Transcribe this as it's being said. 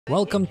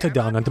Welcome to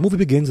Dawn, and the movie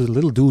begins with a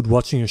little dude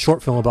watching a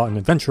short film about an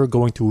adventure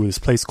going to this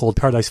place called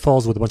Paradise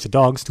Falls with a bunch of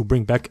dogs to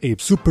bring back a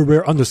super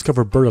rare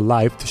undiscovered bird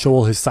alive to show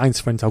all his science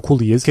friends how cool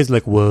he is. Kid's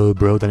like, whoa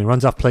bro, then he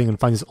runs off playing and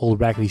finds this old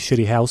raggedy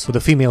shitty house with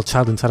a female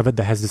child inside of it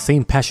that has the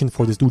same passion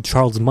for this dude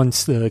Charles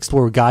Muntz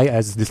explorer guy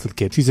as this little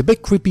kid. She's a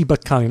bit creepy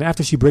but kind, and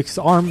after she breaks his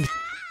arm,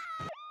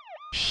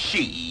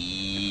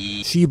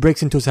 she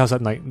breaks into his house at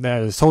night.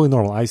 That is totally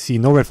normal. I see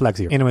no red flags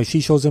here. Anyway, she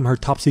shows him her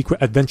top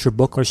secret adventure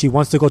book where she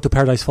wants to go to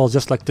Paradise Falls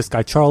just like this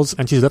guy Charles,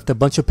 and she's left a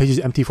bunch of pages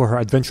empty for her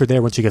adventure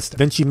there when she gets there.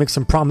 Then she makes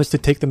him promise to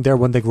take them there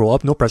when they grow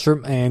up, no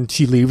pressure, and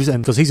she leaves,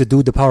 and because he's a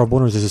dude, the power of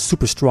boners is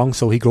super strong,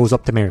 so he grows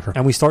up to marry her.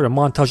 And we start a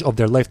montage of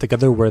their life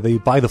together where they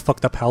buy the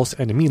fucked up house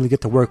and immediately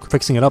get to work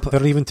fixing it up. They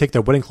don't even take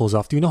their wedding clothes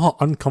off. Do you know how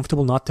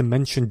uncomfortable, not to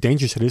mention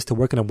dangerous it is to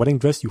work in a wedding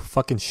dress, you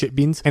fucking shit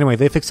beans? Anyway,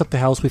 they fix up the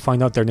house. We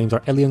find out their names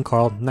are Ellie and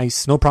Carl.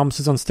 Nice. No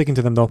promises on sticking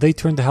to them though. They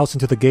turn the house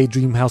into the gay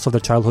dream house of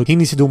their childhood. He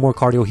needs to do more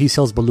cardio. He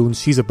sells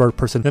balloons. She's a bird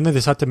person. Then they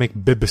decide to make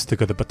bibis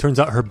together, but turns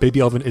out her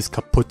baby oven is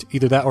kaput.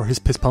 Either that or his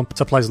piss pump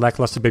supplies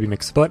lackluster baby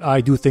mix. But I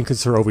do think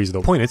it's her ovaries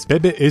though. Point is,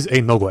 Bebe is a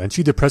no-go and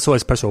she depresso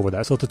espresso over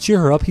that. So to cheer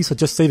her up, he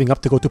suggests saving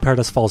up to go to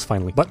Paradise Falls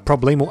finally. But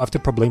problemo after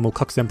problemo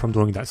cucks them from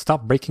doing that.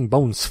 Stop breaking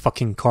bones,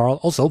 fucking Carl.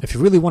 Also, if you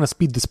really want to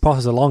speed this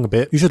process along a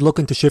bit, you should look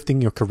into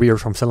shifting your career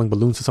from selling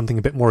balloons to something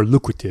a bit more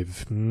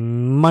lucrative.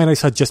 Might I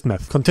suggest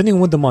meth?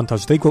 Continuing with the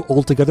montage, they grow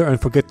old together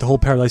and forget the whole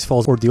Paradise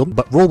Falls ordeal,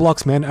 but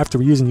Roblox man,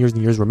 after years and years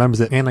and years,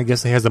 remembers it, and I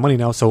guess he has the money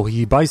now, so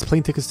he buys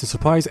plane tickets to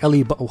surprise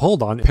Ellie. But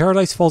hold on,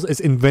 Paradise Falls is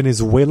in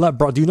Venezuela?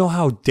 Bro, do you know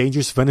how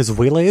dangerous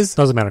Venezuela is?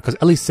 Doesn't matter, because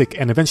Ellie's sick,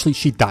 and eventually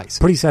she dies.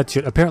 Pretty sad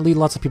shit. Apparently,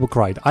 lots of people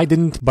cried. I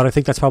didn't, but I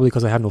think that's probably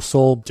because I have no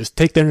soul. Just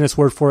take the internet's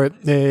word for it.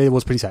 It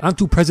was pretty sad. On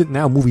to present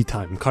now, movie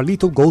time.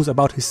 Carlito goes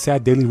about his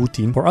sad daily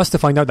routine for us to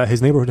find out that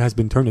his neighborhood has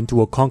been turned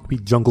into a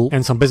concrete jungle,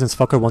 and some business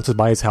fucker wants to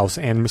buy his house,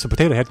 and Mr.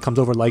 Potato Head comes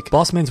over like,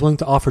 boss man's willing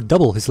to offer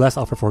double his last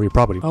offer for your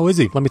property. Oh, is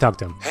he? Let me talk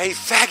to him. Hey,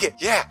 faggot!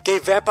 Yeah, gay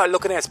vampire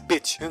looking ass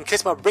bitch. You can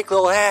kiss my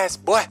wrinkled little ass,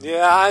 boy.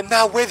 Yeah, I'm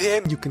not with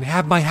him. You can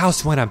have my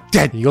house when I'm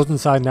dead. He goes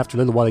inside, and after a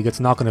little while, he gets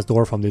a knock on his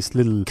door from this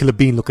little killer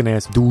bean looking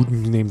ass dude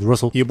named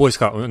Russell. Yeah, boy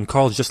Scout. And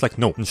Carl's just like,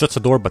 no, and shuts the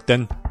door, but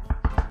then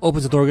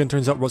opens the door again.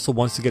 Turns out Russell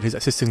wants to get his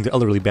assisting the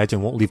elderly badge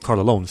and won't leave Carl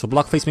alone. So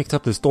Blockface makes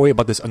up this story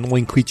about this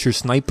annoying creature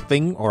snipe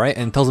thing, alright,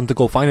 and tells him to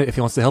go find it if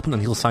he wants to help him,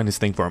 and he'll sign his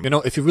thing for him. You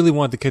know, if you really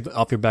wanted the kid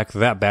off your back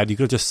that bad, you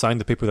could have just signed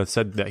the paper that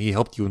said that he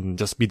helped you and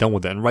just be done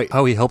with it, and write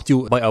how he helped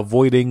you by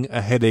avoiding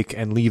a headache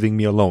and leaving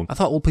me alone. I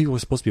thought old people were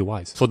supposed to be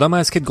wise. So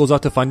dumbass kid goes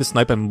out to find the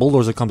snipe, and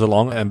Bulldozer comes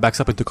along and backs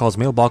up into Carl's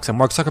mailbox, and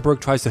Mark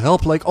Zuckerberg tries to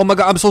help, like, oh my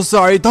god, I'm so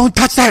sorry, don't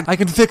touch that, I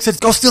can fix it,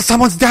 go steal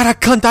someone's data,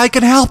 cunt, I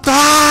can help,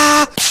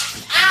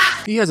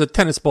 He has a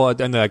tennis ball at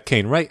the end of that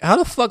cane, right? How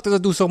the fuck does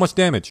it do so much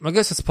damage? I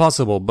guess it's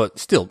possible, but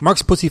still.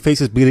 Mark's pussy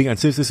face is bleeding, and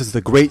since this is the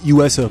great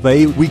US of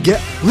A, we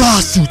get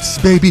lawsuits,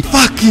 baby!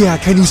 Fuck yeah!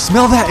 Can you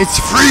smell that? It's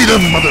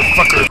freedom,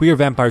 motherfucker! Queer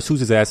vampire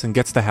sues his ass and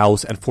gets the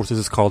house and forces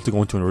his Carl to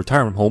go into a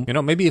retirement home. You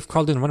know, maybe if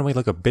Carl didn't run away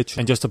like a bitch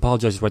and just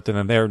apologize right then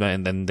and there,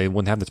 and then they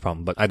wouldn't have this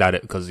problem. But I doubt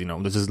it, because, you know,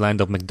 this is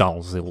land of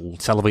McDonald's. They will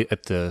salivate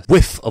at the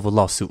whiff of a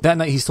lawsuit. That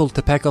night, he's told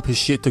to pack up his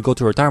shit to go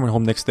to a retirement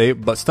home next day,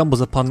 but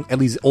stumbles upon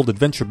Ellie's old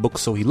adventure book,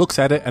 so he looks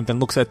at it and then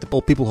looks at the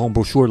old people home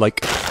brochure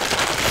like,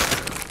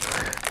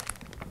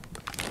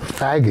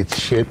 faggot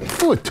shit.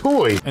 Oh, a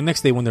toy. And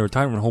next day when the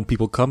retirement home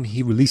people come,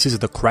 he releases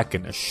the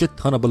Kraken. A shit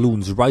ton of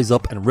balloons rise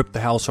up and rip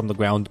the house from the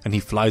ground, and he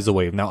flies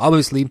away. Now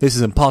obviously this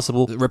is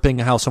impossible. Ripping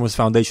a house from its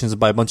foundations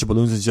by a bunch of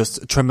balloons is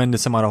just a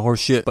tremendous amount of horse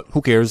shit, but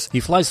who cares? He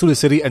flies through the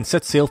city and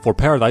sets sail for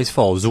Paradise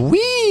Falls.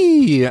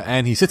 Whee!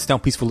 And he sits down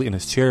peacefully in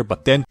his chair,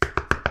 but then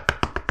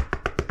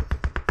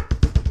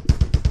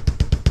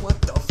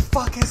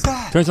Fuck is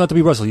that? turns out to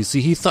be Russell. You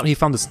see, he thought he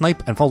found the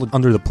snipe and followed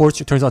under the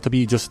porch. It turns out to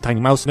be just a tiny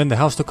mouse. And then the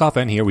house took off,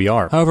 and here we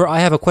are. However, I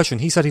have a question.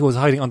 He said he was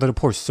hiding under the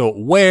porch. So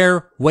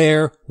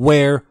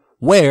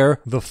where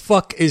the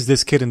fuck is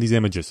this kid in these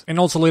images? And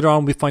also later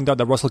on, we find out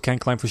that Russell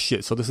can't climb for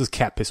shit. So this is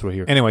cat piss right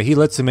here. Anyway, he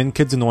lets him in.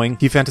 Kid's annoying.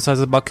 He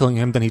fantasizes about killing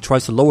him. Then he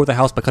tries to lower the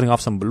house by cutting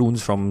off some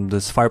balloons from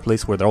this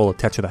fireplace where they're all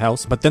attached to the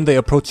house. But then they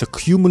approach a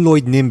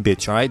cumuloid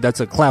nimbitch, alright? That's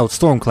a cloud,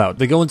 storm cloud.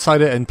 They go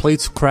inside it and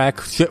plates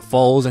crack, shit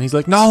falls, and he's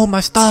like, no, my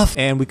stuff!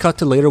 And we cut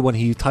to later when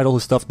he tied all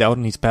his stuff down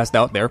and he's passed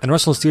out there. And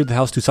Russell steered the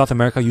house to South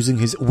America using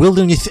his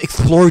Wilderness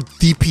Explorer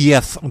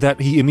DPF that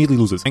he immediately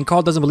loses. And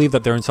Carl doesn't believe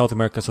that they're in South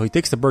America, so he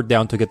takes the bird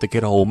down to get the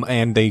kid home,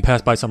 and they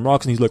pass by some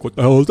rocks and he's like, what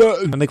the hell is that?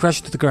 And they crash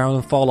into the ground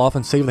and fall off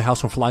and save the house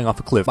from flying off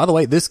a cliff. By the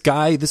way, this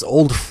guy, this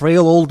old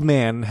frail old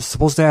man, is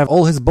supposed to have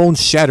all his bones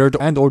shattered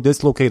and or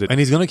dislocated, and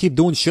he's gonna keep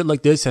doing shit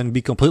like this and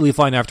be completely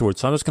fine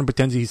afterwards. So I'm just gonna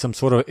pretend he's some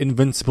sort of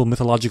invincible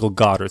mythological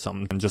god or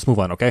something and just move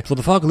on, okay? So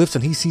the fog lifts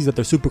and he sees that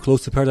they're super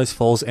close to Paradise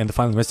Falls and the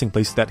final resting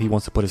place that he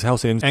wants to put his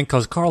house in, and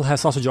cause Carl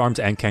has sausage arms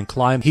and can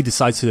climb, he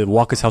decides to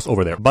walk his house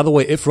over there. By the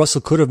way, if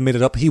Russell could have made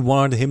it up, he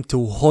wanted him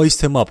to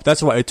hoist him up.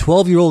 That's right, a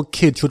 12-year-old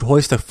kid should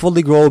hoist a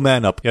fully grown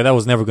man up. Yeah, that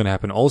was never gonna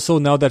happen. Also,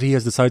 now that he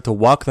has decided to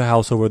walk the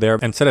house over there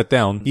and set it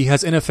down, he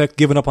has in effect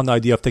given up on the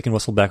idea of taking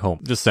Russell back home.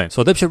 Just saying.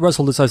 So dipshit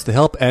Russell decides to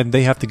help, and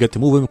they have to get to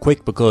move him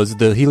quick because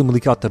the helium will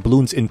leak out the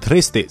balloons in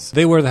 3 days.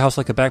 They wear the house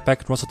like a backpack,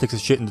 and Russell takes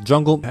his shit in the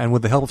jungle, and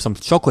with the help of some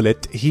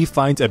chocolate, he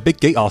finds a big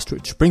gay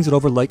ostrich, brings it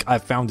over like, I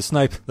found a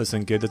snipe.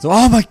 Listen, kid,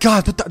 oh my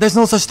god, there's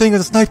no such thing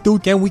as a snipe,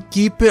 dude. Can we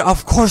keep it?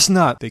 Of course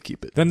not. They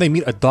keep it. Then they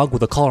meet a dog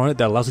with a collar on it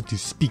that allows it to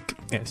speak.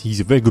 Yes, he's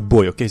a very good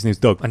boy, okay? His name's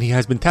Doug. And he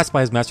has been tasked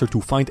by his master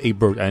to find a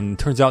bird, and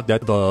turns out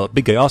that the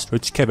big gay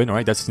ostrich, Kevin,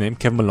 alright, that's his name,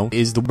 Kevin Malone,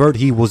 is the bird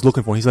he was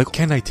looking for. He's like,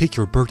 can I take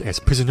your bird as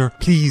prisoner?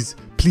 Please.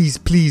 Please,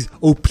 please,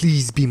 oh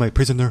please be my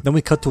prisoner. Then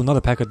we cut to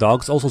another pack of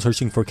dogs also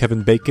searching for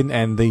Kevin Bacon,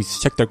 and they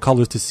check their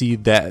collars to see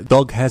that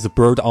Doug has a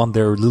bird on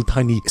their little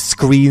tiny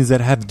screens that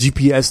have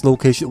GPS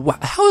location.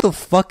 How the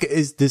fuck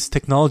is this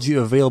technology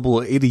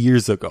available 80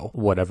 years ago?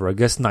 Whatever, I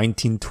guess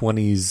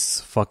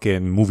 1920s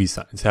fucking movie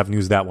science. Haven't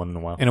used that one in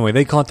a while. Anyway,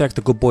 they contact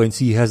the good boy and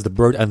see he has the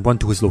bird and run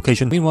to his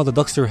location. Meanwhile, the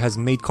Duckster has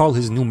made Carl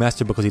his new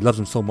master because he loves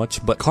him so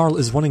much, but Carl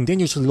is running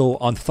dangerously low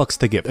on fucks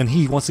to give, and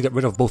he wants to get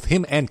rid of both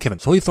him and Kevin.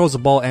 So he throws a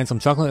ball and some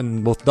chocolate,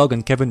 and both Doug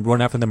and Kevin run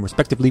after them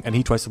respectively, and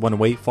he tries to run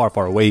away, far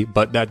away,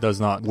 but that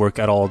does not work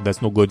at all.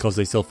 That's no good because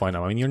they still find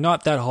him. I mean, you're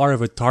not that hard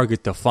of a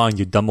target to find,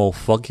 you dumb old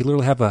fuck. You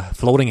literally have a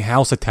floating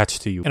house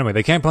attached to you. Anyway,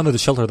 they camp under the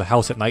shelter of the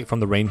house at night from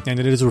the rain, and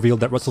it is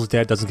revealed that Russell's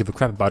dad doesn't give a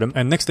crap about him.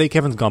 And next day,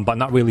 Kevin's gone, but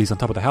not really. He's on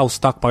top of the house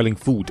stockpiling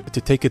food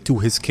to take it to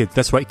his kids.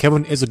 That's right,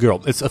 Kevin is a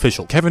girl. It's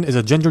official. Kevin is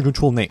a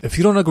gender-neutral name. If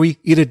you don't agree,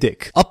 eat a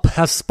dick. Up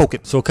has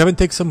spoken. So Kevin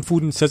takes some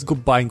food and says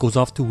goodbye and goes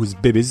off to his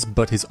bibbies,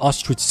 but his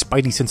ostrich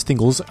spidey sense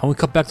tingles, and we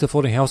cut back to the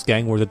floating house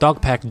gang where the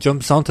dog pack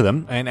jumps onto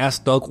them and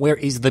asks Doug, where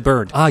is the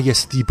bird? Ah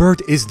yes, the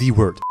bird is the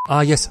word.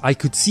 Ah yes, I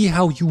could see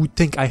how you would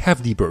think I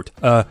have the bird.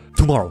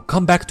 Tomorrow.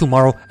 Come back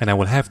tomorrow and I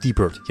will have the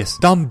bird. Yes.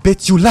 Dumb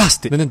bitch, you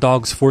lost it! Then the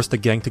dogs force the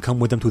gang to come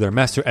with them to their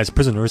master as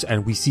prisoners,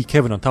 and we see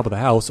Kevin on top of the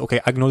house. Okay,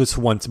 I know this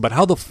once, but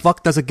how the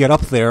fuck does it get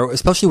up there,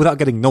 especially without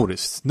getting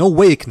noticed? No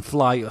way it can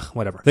fly. Ugh,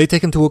 whatever. They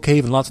take him to a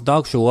cave and lots of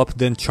dogs show up.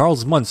 Then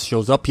Charles Muntz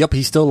shows up. Yep,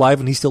 he's still alive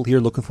and he's still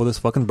here looking for this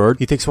fucking bird.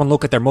 He takes one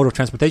look at their mode of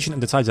transportation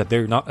and decides that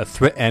they're not a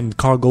threat, and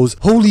Carl goes,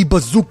 holy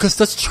bazookas,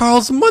 that's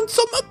Charles Muntz,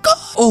 oh my god!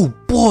 Oh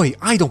boy,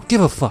 I don't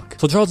give a fuck.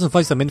 So Charles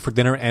invites them in for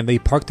dinner, and they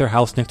park their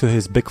house next to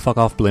his big fuck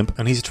off blimp,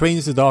 and he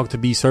trains the dog to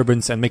be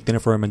servants and make dinner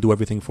for him and do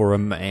everything for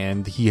him,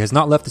 and he has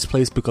not left this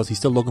place because he's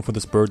still looking for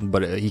this bird,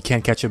 but he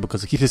can't catch it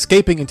because he keeps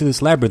escaping into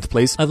this labyrinth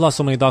place. I've lost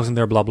so many dogs in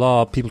there, blah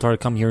blah, people try to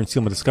come here and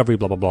steal my discovery,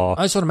 blah blah blah.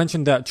 I just want to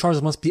mention that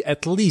Charles must be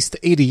at least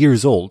 80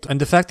 years old,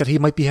 and the fact that he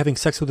might be having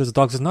sex with his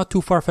dogs is not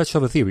too far-fetched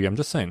of a theory, I'm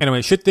just saying.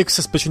 Anyway, shit dick's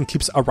suspicion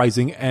keeps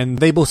arising, and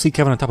they both see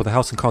Kevin on top of the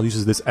house, and Carl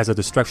uses this as a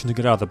distraction to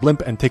get out of the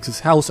blimp and takes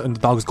his house, and the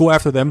dogs go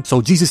after them.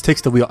 So Jesus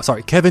takes the wheel.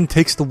 Sorry, Kevin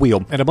takes the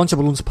wheel, and a bunch of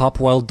balloons pop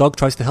while Doug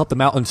tries to help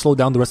them out and slow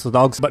down the rest of the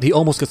dogs, but he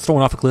almost gets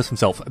thrown off a cliff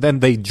himself. Then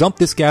they jump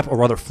this gap, or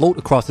rather float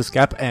across this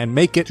gap, and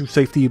make it to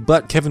safety,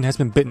 but Kevin has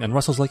been bitten, and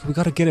Russell's like, we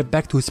gotta get it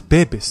back to his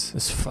babies.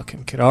 This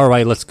fucking kid.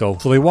 Alright, let's go.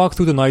 So they walk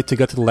through the night to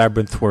get to the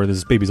labyrinth where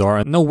his babies are,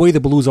 and no way the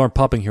balloons aren't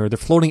popping here. They're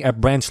floating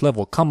at branch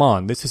level. Come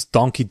on, this is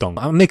donkey dung.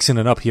 I'm mixing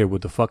it up here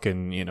with the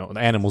fucking, you know, the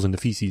animals and the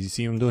feces. You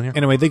see what I'm doing here?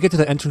 Anyway, they get to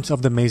the entrance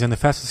of the maze, and the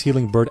fastest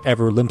healing bird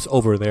ever limps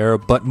over there,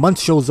 but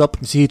Muntz shows up.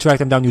 You see, he tracked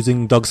them down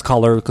using Doug's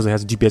collar because it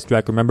has a GPS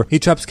track, remember? He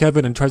traps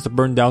Kevin and tries to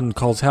burn down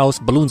Carl's house,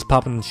 balloons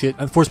popping and shit,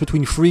 and forced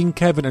between freeing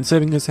Kevin and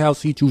saving his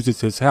house, he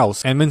chooses his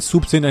house, and then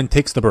swoops in and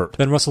takes the bird.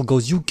 Then Russell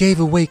goes, you gave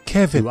away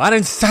Kevin. I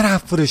didn't set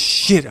up for this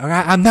shit,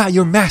 alright? I'm not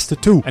your master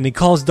too. And he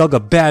calls Doug a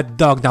bad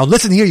dog. Now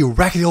listen here, you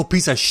raggedy old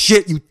piece of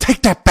shit, you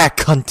take that back,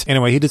 cunt.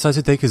 Anyway, he decides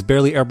to take his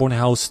barely airborne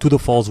house to the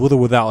falls with or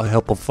without the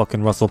help of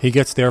fucking Russell. He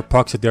gets there,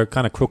 parks it there,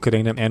 kinda crooked,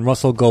 ain't it? And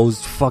Russell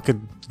goes,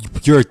 fucking,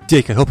 you're a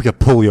dick, I hope you get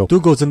polio.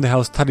 Dude goes in the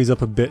house, tidies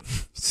up a bit.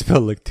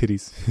 Smell like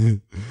titties.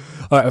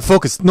 Alright,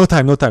 focus. No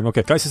time.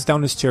 Okay. Guy sits down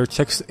in his chair,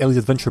 checks Ellie's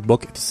adventure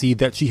book to see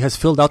that she has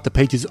filled out the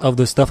pages of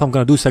the stuff I'm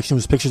gonna do section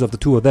with pictures of the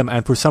two of them,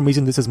 and for some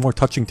reason this is more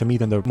touching to me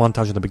than the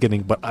montage in the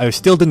beginning, but I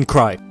still didn't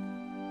cry.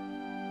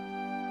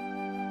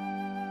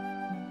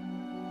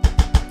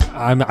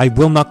 I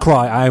will not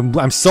cry.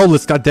 I'm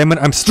soulless, goddammit.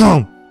 I'm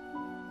strong.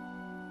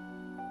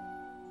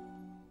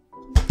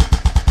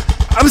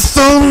 I'm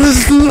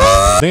soulless.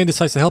 Then he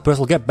decides to help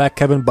Russell get back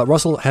Kevin, but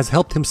Russell has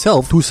helped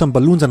himself to some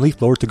balloons and leaf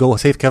blower to go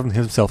save Kevin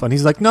himself, and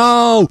he's like,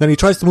 no! Then he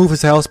tries to move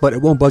his house, but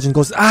it won't budge and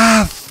goes,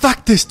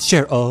 fuck this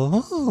chair.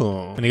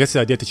 Oh. And he gets the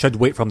idea to shed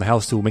weight from the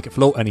house to make it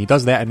float, and he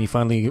does that, and he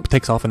finally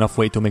takes off enough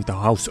weight to make the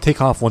house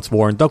take off once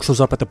more, and Doug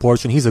shows up at the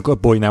porch, and he's a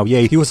good boy now,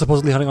 yay. He was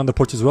supposedly hiding on the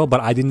porch as well, but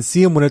I didn't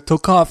see him when it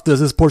took off. Does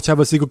this porch have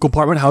a secret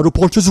compartment? How do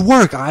porches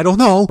work? I don't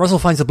know. Russell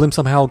finds the blimp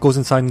somehow, goes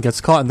inside and gets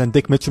caught, and then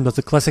Dick Mitchum does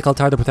the classic, I'll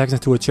tie the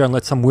protagonist to a chair and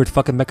let some weird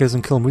fucking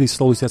mechanism kill him really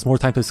slowly so he has more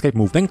time to escape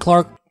move. Then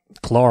Clark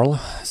Clarl.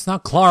 It's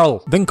not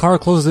Clarl. Then Carl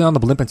closes in on the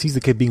blimp and sees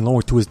the kid being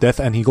lowered to his death,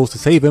 and he goes to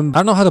save him. I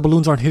don't know how the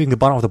balloons aren't hitting the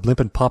bottom of the blimp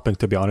and popping,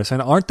 to be honest.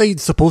 And aren't they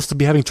supposed to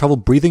be having trouble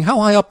breathing? How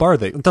high up are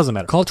they? It doesn't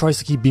matter. Carl tries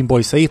to keep Bean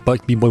Boy safe,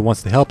 but Bean Boy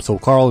wants to help, so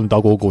Carl and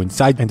Doggo go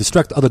inside and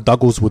distract other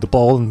doggos with the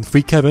ball and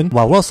free Kevin,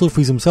 while Russell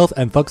frees himself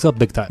and fucks up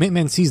big time.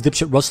 Mintman sees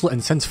dipshit Russell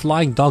and sends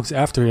flying dogs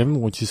after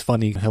him, which is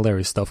funny,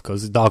 hilarious stuff,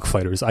 cause dog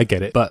fighters, I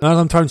get it. But now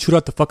I'm trying to shoot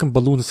out the fucking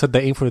balloon and said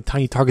they aim for the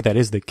tiny target that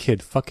is the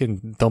kid.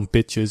 Fucking dumb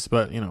bitches.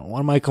 But, you know, what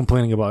am I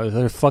complaining about?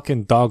 They're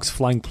fucking dogs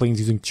flying planes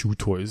using chew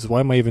toys.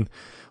 Why am I even...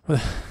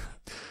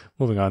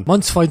 Moving on.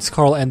 Muntz fights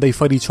Carl and they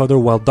fight each other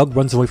while Doug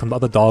runs away from the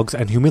other dogs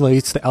and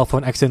humiliates the alpha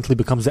and accidentally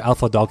becomes the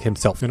alpha dog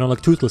himself. You know, like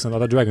Toothless and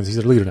other dragons, he's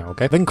the leader now,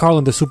 okay? Then Carl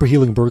and the super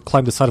healing bird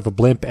climb the side of a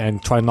blimp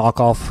and try to knock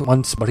off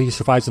Muntz, but he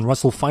survives and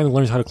Russell finally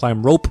learns how to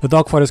climb rope. The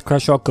dog fighters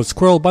crash out because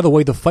Squirrel, by the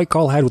way, the fight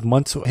Carl had with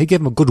Muntz, he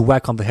gave him a good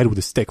whack on the head with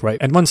a stick, right?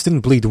 And Muntz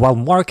didn't bleed, while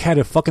Mark had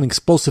a fucking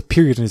explosive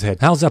period in his head.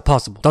 How's that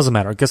possible? Doesn't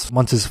matter, I guess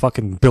Muntz is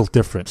fucking built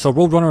different. So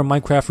Roadrunner and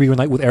Minecraft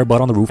reunite with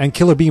Airbud on the roof, and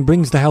Killer Bean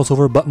brings the house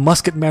over, but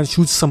Musket Man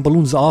shoots some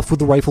balloons off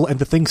with the rifle and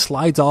the thing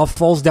slides off,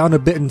 falls down a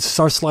bit and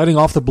starts sliding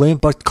off the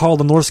blimp, but Carl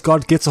the Norse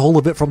god gets a hold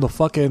of it from the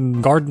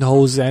fucking garden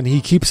hose and he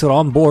keeps it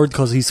on board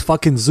because he's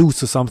fucking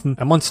Zeus or something.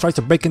 And Muntz tries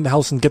to break in the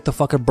house and get the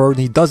fucking bird,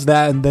 and he does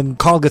that, and then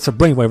Carl gets a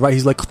brainwave, right?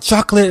 He's like,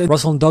 chocolate!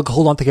 Russell and Doug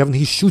hold on to Kevin,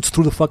 he shoots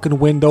through the fucking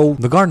window.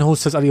 The garden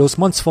hose says adios,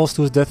 Muntz falls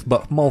to his death,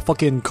 but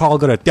motherfucking Carl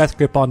got a death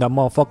grip on that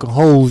motherfucking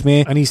hose,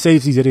 man. And he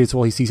saves these idiots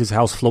while he sees his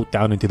house float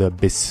down into the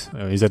abyss.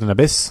 Is that an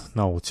abyss?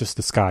 No, it's just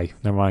the sky.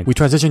 Never mind. We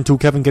transition to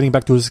Kevin getting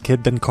back to his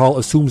kid, then Carl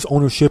assumes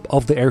ownership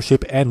of the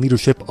airship and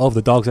leadership of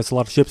the dogs. That's a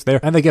lot of ships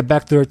there. And they get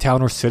back to their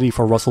town or city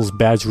for Russell's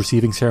badge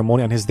receiving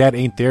ceremony, and his dad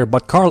ain't there,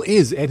 but Carl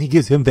is, and he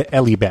gives him the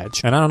Ellie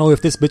badge. And I don't know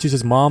if this bitch is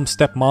his mom,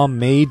 stepmom,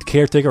 maid,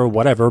 caretaker, or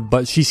whatever,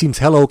 but she seems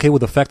hella okay with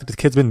the fact that the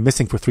kid's been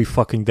missing for 3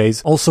 fucking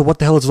days. Also, what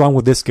the hell is wrong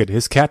with this kid?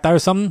 His cat died or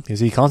something? Is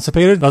he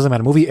constipated? Doesn't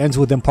matter. Movie ends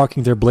with them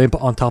parking their blimp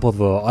on top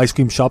of a ice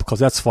cream shop, cause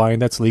that's fine,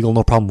 that's legal,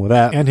 no problem with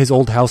that. And his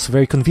old house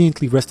very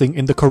conveniently resting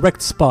in the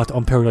correct spot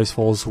on Paradise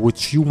Falls,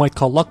 which you might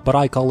call luck, but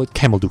I call it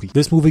camel dookie.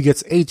 This movie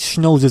gets 8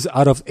 schnozzes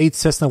out of 8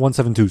 Cessna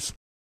 172s.